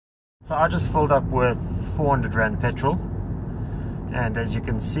So I just filled up with 400 Rand petrol, and as you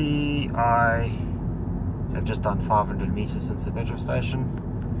can see I have just done 500 meters since the petrol station,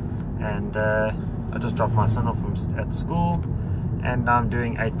 and I just dropped my son off at school, and I'm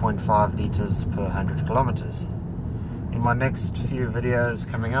doing 8.5 liters per 100 kilometers. In my next few videos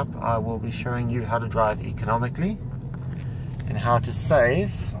coming up, I will be showing you how to drive economically and how to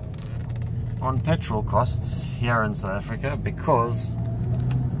save on petrol costs here in South Africa, because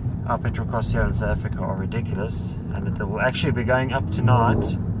our petrol costs here in South Africa are ridiculous, and it will actually be going up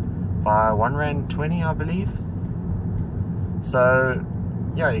tonight by R1.20, I believe. So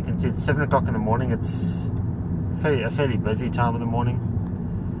yeah, you can see it's 7 o'clock in the morning. It's a fairly busy time of the morning.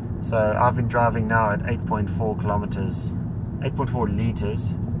 So I've been driving now at 8.4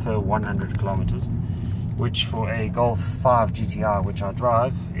 liters per 100 kilometers, which for a Golf 5 GTI, which I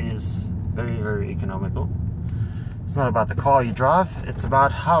drive, is very, very economical. It's not about the car you drive, it's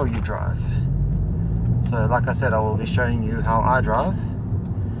about how you drive. So like I said, I will be showing you how I drive.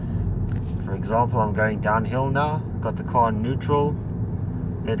 For example, I'm going downhill now, got the car in neutral,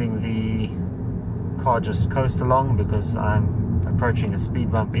 letting the car just coast along because I'm approaching a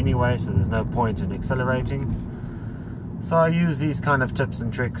speed bump anyway, so there's no point in accelerating. So I use these kind of tips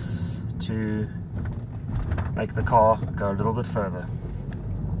and tricks to make the car go a little bit further.